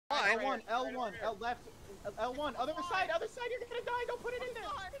L1, L1, L left, L1, other side, you're gonna die, don't put it in there!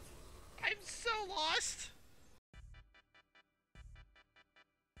 I'm so lost!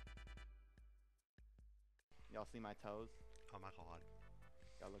 Y'all see my toes? Oh my god.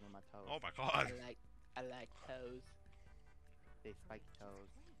 Y'all look at my toes. Oh my god. I like toes. They spiky toes.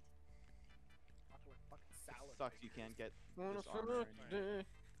 Sucks you can't get this armor anymore.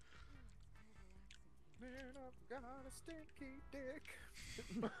 Man, I've got a stinky dick.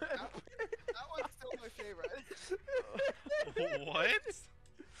 that one's still my favorite. What?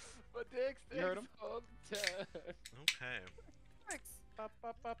 My dick stinks. You heard him? All the time. Okay. Thanks.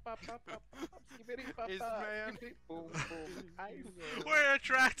 Is man. Boom, boom. We're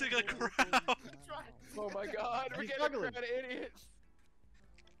attracting a crowd! Oh my god, we're He's getting a ugly. crowd of idiots.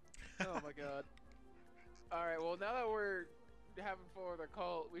 Oh my god. Alright, well now that we're having fun with our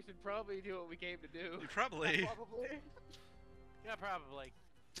cult, we should probably do what we came to do. Probably. Probably. Yeah, probably.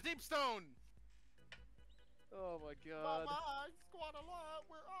 Deep stone! Oh my god. Squad a lot,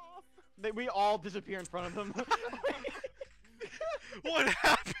 we're off! We all disappear in front of them. What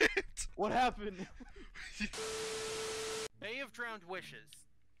happened? What happened? Bay of Drowned Wishes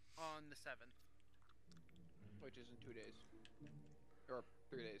on the 7th. Which is in 2 days. Or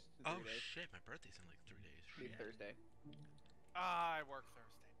 3 days. In 3 Oh days. shit, my birthday's in like 3 days. Maybe Shit. Thursday. I work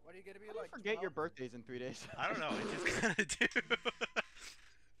Thursday. What are you gonna be How do you forget your birthday's in 3 days? I don't know, I just kinda do.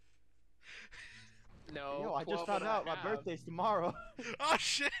 No. Yo, I just 12 found and a out my half. birthday's tomorrow. Oh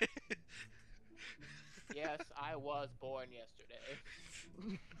shit! Yes, I was born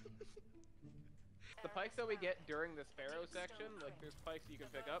yesterday. The pikes that we get during the sparrow section, like there's pikes you can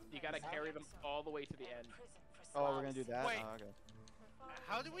pick up, you gotta carry them all the way to the end. Oh, we're gonna do that? Wait. Oh, okay.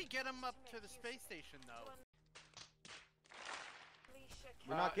 How do we get them up to the space station, though?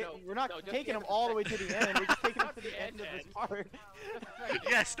 We're not getting, no, we're not no, just taking the them end. all the way to the end. We're just taking them Not to the the end of end. this part.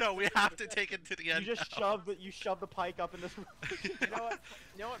 Yes, no, we have to take it to the You end. just now. shove the pike up in this. You know what?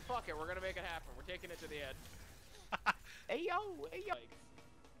 You know what? Fuck it. We're gonna make it happen. We're taking it to the end. Hey yo, hey yo.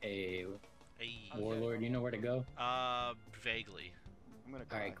 Hey, Hey. Warlord, you know where to go? Vaguely. I'm gonna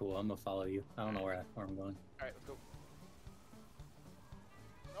cry. Alright, cool. I'm gonna follow you. I don't know where I'm going. Alright, let's go.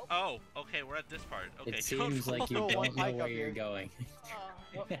 Oh, okay, we're at this part. Okay, It seems like you follow don't one know hike where up you're here. going.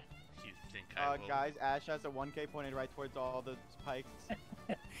 You think I will? Guys, Ash has a 1K pointed right towards all the pikes.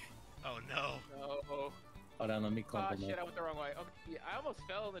 Oh no. No. Hold on, let me Ah, clump them shit, I up. went the wrong way. Okay, yeah, I almost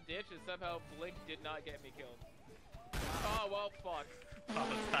fell in the ditch and somehow Blink did not get me killed. Oh, well, fuck.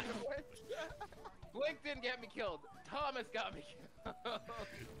 Blink didn't get me killed. Thomas got me killed.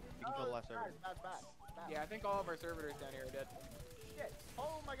 You can kill the last server. Yeah, I think all of our servitors down here are dead. Shit.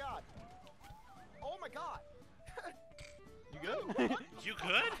 Oh my god. Oh my god. You good? You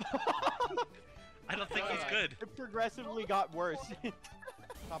good? I don't think he's good. It progressively got worse.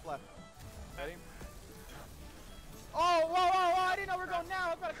 Top left. Ready? Oh, whoa, whoa, whoa! I didn't know we were going now. I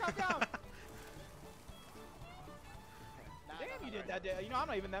was about to top down. Damn, you did that. You know, I'm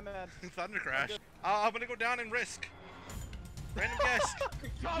not even that mad. Thunder crash. I'm gonna go down and risk. Random guess.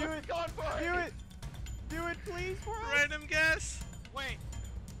 Do it, going for Do it! Do it, please, for us! Random guess. Wait.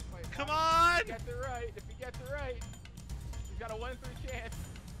 Come on. If he gets it right, if he gets it right, he's got a 1 in 3 chance.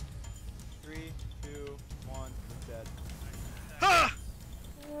 3, 2, 1, it's dead. Ha!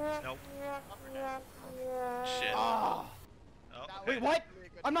 Nope. Shit. Ah! Oh. Wait, what?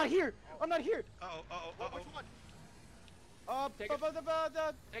 I'm not here! I'm not here! Uh oh. Which one? Take it.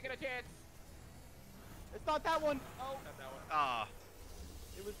 Taking a chance. It's not that one! Oh, not that one. Ah.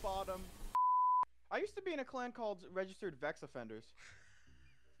 It was bottom. I used to be in a clan called Registered Vex Offenders.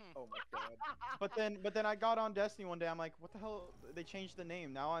 Oh my god. But then I got on Destiny one day. I'm like, what the hell? They changed the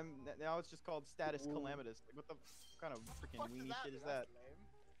name. Now it's just called Status Calamitous. Like, what the kind of freaking Fuck weenie shit is that?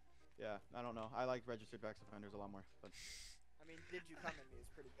 Yeah, I don't know. I like Registered Vex Offenders a lot more. But I mean, Did You Come in Me is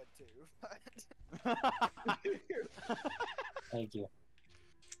pretty good too. Thank you.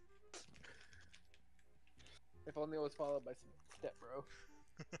 If only it was followed by some step, bro.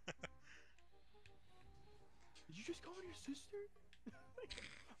 Did you just call her your sister?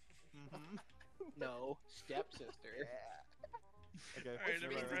 Mm-hmm. No, stepsister. Yeah. Okay. Alright,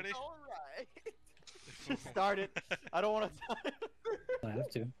 everyone ready? Alright. Start it. I don't want to. I have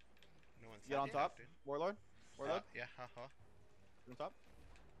to. No one's Get on top, Warlord. Warlord. Yeah, haha. On top.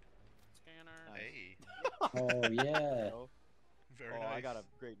 Scanner. Hey. Oh, yeah. Oh, Very nice. I got a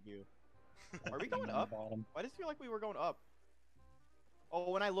great view. Are we going up? Bottom. Why does it feel like we were going up?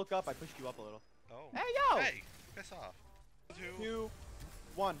 Oh, when I look up, I pushed you up a little. Oh. Hey, yo! Hey, piss off. 2,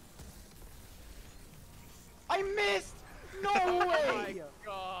 1. I missed! No Oh way! my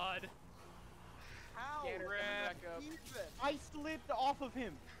god. How? Get Coming wrecked. back up. I slipped off of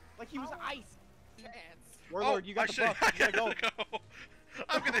him. Like he was ice. Chance. Warlord, you got the buff. I You gotta gotta go. go.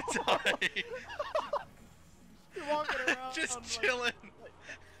 I'm gonna die. You're walking around. Just like- chilling.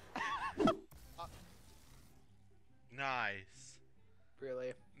 Nice.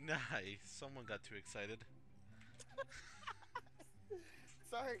 Really? Nice. Someone got too excited.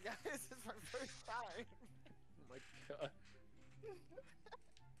 Sorry guys, this is my first time. Oh my god.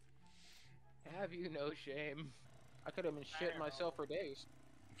 Have you no shame? I could have been shitting myself for days.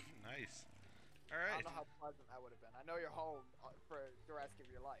 Nice. I Alright. don't know how pleasant that would have been. I know you're home for the rest of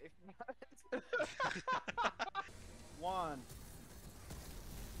your life. 1.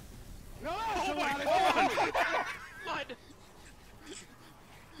 No! Oh my God!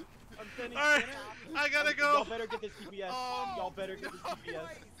 I'm sending Alright, dinner. I gotta Y'all go. better get this DPS. Y'all better get this DPS.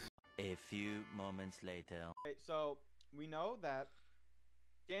 A few moments later. Okay, so we know that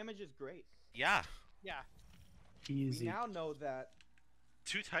damage is great. Yeah. Yeah. Easy. We now know that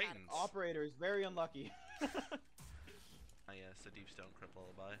 2 Titans. operator is very unlucky. Ah yes, the deep stone crypt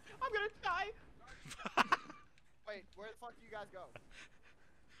lullaby. I'm gonna die. Wait, where the fuck do you guys go?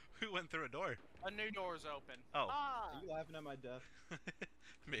 Who went through a door? A new door's open. Oh, Ah! Are you laughing at my death?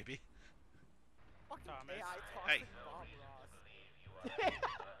 maybe. Fucking Thomas. AI Hey.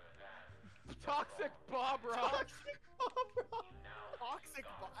 Toxic Bob Ross. Toxic Bob Ross! Toxic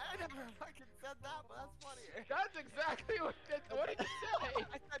Bob. I never fucking said that, but that's funny. That's exactly what did you say?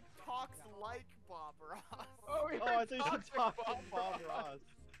 I said talks like Bob Ross. Oh, we Oh, I heard thought you said Toxic toxic Bob Ross.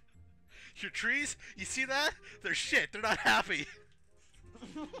 Your trees, you see that? They're shit. They're not happy.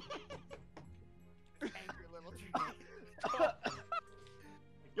 Angry little tree.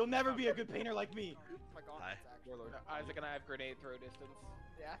 You'll never be a good painter like me. Oh my god, Hi. that's actually. Warlord. Isaac and I have grenade throw distance.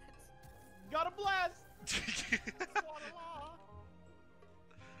 Yeah. Got a blast.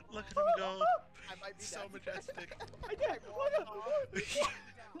 Look at him go. I might be So dead. majestic. I did.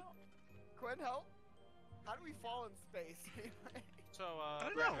 Quinn, help. How do we fall in space anyway? So, I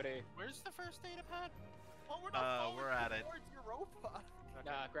don't know. Gravity. where's the first data pad? Oh, we're not falling we're at it. towards Europa.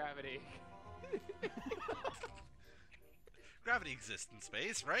 Nah, gravity. Gravity exists in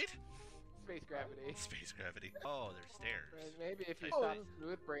space, right? Space gravity. Space gravity. Oh, there's stairs. Maybe if you Oh. stop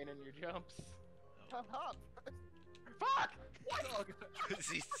smooth braining your jumps. Come up. Fuck!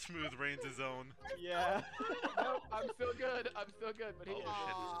 he smooth brains his own. Yeah. Nope, I'm still good. I'm still good, but he Oh, is.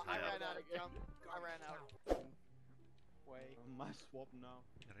 shit. I Yeah. ran out of jump. I ran out. Wait. My swap now.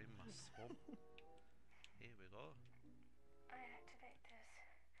 You're in my swamp. Here we go. I activate this,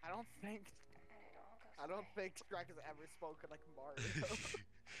 I don't think and it all goes away. Shrek has ever spoken like Mario.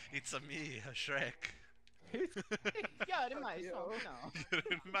 It's a me, a Shrek. Yeah, it might. Yo. No. You're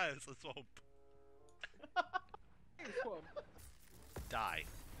in my swamp. Die.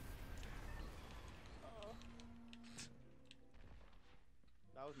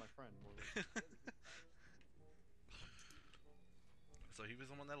 That was my friend. Warlord. So he was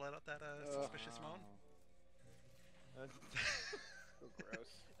the one that let out that suspicious moan? Wow. So gross.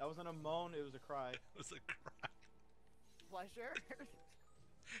 That wasn't a moan, it was a cry. It was a cry. Pleasure.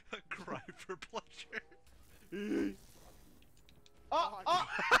 A cry for pleasure. Oh! God. Oh!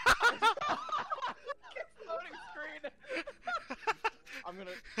 Loading screen! I'm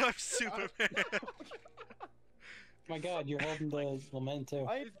gonna. I'm Superman. My god, you're holding the lament too.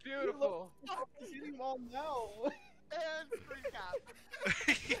 I It's beautiful. I'm hitting them all now. And screen cap.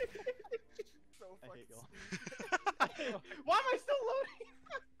 So I fucking hate y'all. Why am I still loading?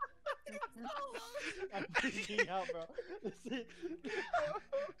 I'm freaking out, bro. This is...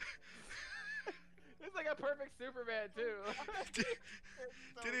 It's like a perfect Superman too.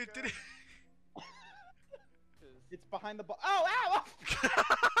 Did it? It's behind the ball. Oh, ow!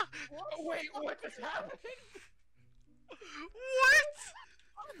 Wait, what just happened? What?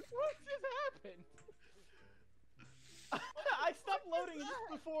 What just happened? I stopped loading just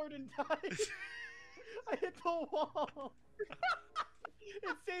before it and died. I hit the wall.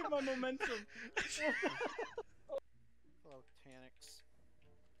 It saved my momentum. Hello, Tanix.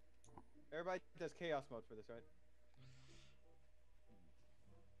 Everybody does chaos mode for this, right?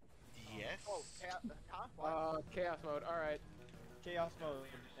 Yes. Oh, huh? What? Chaos mode. All right. Chaos mode.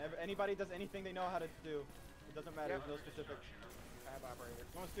 Anybody does anything they know how to do. It doesn't matter. Yep. There's no specific. I have operator.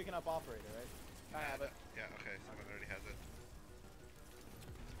 Someone's speaking up operator, right? I have it. Yeah, okay, someone already has it.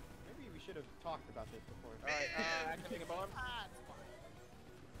 Maybe we should have talked about this before. All right. Activating a bomb. Ah, it's fine.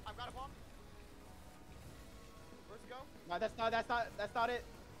 I've got a bomb. Where's it go? No, that's not it.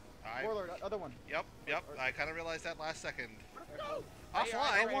 Warlord, other one. Yep. I kind of realized that last second. Go! I'll Hey,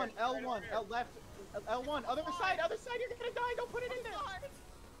 fly. right, L1, L left, L1, other side, you're gonna die, don't put it in there!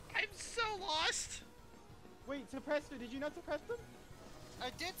 I'm so lost. Wait, suppress it, did you not suppress them? I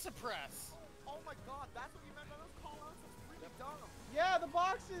did suppress. Oh my god, that's what you meant by those callouts? That's really dumb. Yeah, the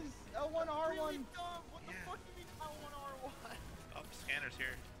boxes! L1, R1. Really dumb. What the Yeah. fuck do you mean L1, R1? Oh, scanner's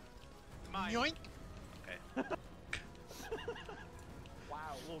here. Mine. Yoink! Okay.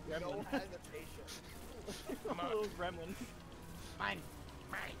 Wow. Little No gremlin. hesitation. Little gremlin. Mine.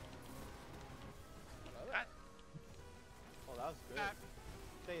 Mine. Ah. Oh, that was good. Ah.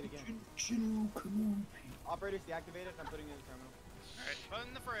 Say it again. Operators deactivated. I'm putting it in the terminal. Alright. Put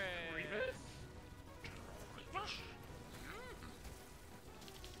in the fridge.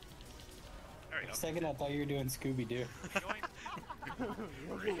 There we For go. a second, I thought you were doing Scooby Doo. Yoink.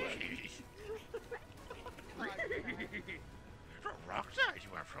 Rock side, you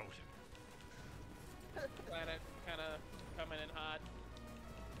are frozen. Planet kind of coming in hot.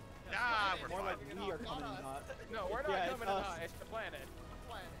 Ah, we're More fine. like we are coming in hot. No, we're not Yeah, it's coming in us. hot. It's the planet.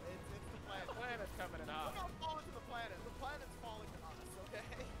 Planet. It's the The planet. planet's coming in We're hot. not falling to the planet. The planet's falling to us, okay?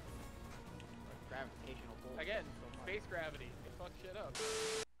 Gravitational pull. Again, So much. space gravity. You fuck shit up.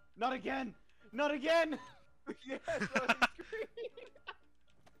 Not again! Not again! Yes, that was screaming.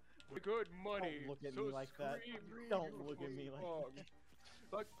 Good money. Don't look at me like that. Don't look at me like that.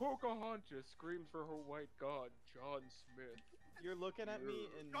 Like Pocahontas screams for her white god, John Smith. You're looking at me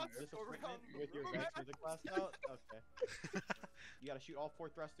in That's so disappointment wrong. with your Rex music class out? Okay. You gotta shoot all 4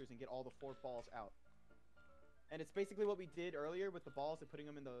 thrusters and get all the 4 balls out. And it's basically what we did earlier with the balls and putting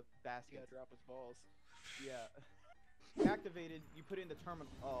them in the basket. Drop his balls. Yeah. Activated, you put it in the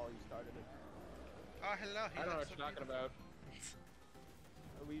terminal. Oh, you started it. Oh, hello. I don't know what you're talking about.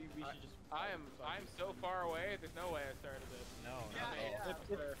 We should just. I'm so far away. There's no way I started it. No, Yeah, not at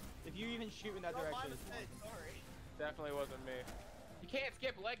all. yeah. If you even shoot in that No, my direction, it's mistake, sorry. Definitely wasn't me. You can't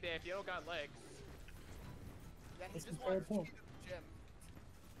skip leg day if you don't got legs. Yeah, he That's just a fair wanted to point. cheat at the gym.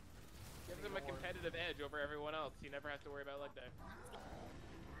 Gives him a competitive edge over everyone else. He never has to worry about leg day.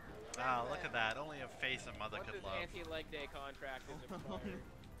 Ah, look at that. Only a face a mother Once could his love. anti-leg day contract is expired.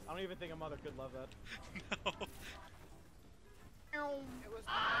 I don't even think a mother could love that. No. It was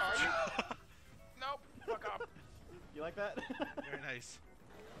Nope. Fuck up. You like that? Very nice.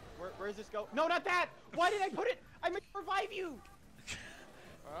 Where does this go? No, not that! Why did I put it? I meant to revive you!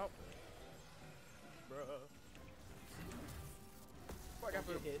 Well, Bruh. I got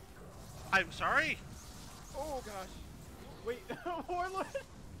Get booped. hit. I'm sorry. Oh gosh. Wait, Warlord!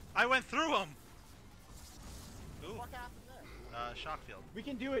 I went through him. Ooh, what happened there? shock field. We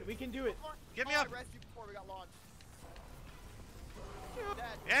can do it, we can do it! Get me Oh, up. I rescued before we got launched. Dead.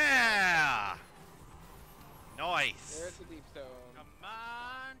 Yeah. Nice. There's the deep stone. Come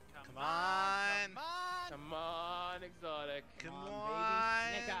on. Come on. Come on. Come on, exotic. Come Come on.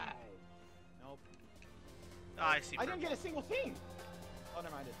 on, baby. Snake eye. Nope. Oh, I see. I didn't get purple. a single thing! Oh,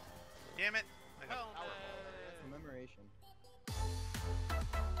 never mind it. Damn it. I got Hell power. no. Commemoration.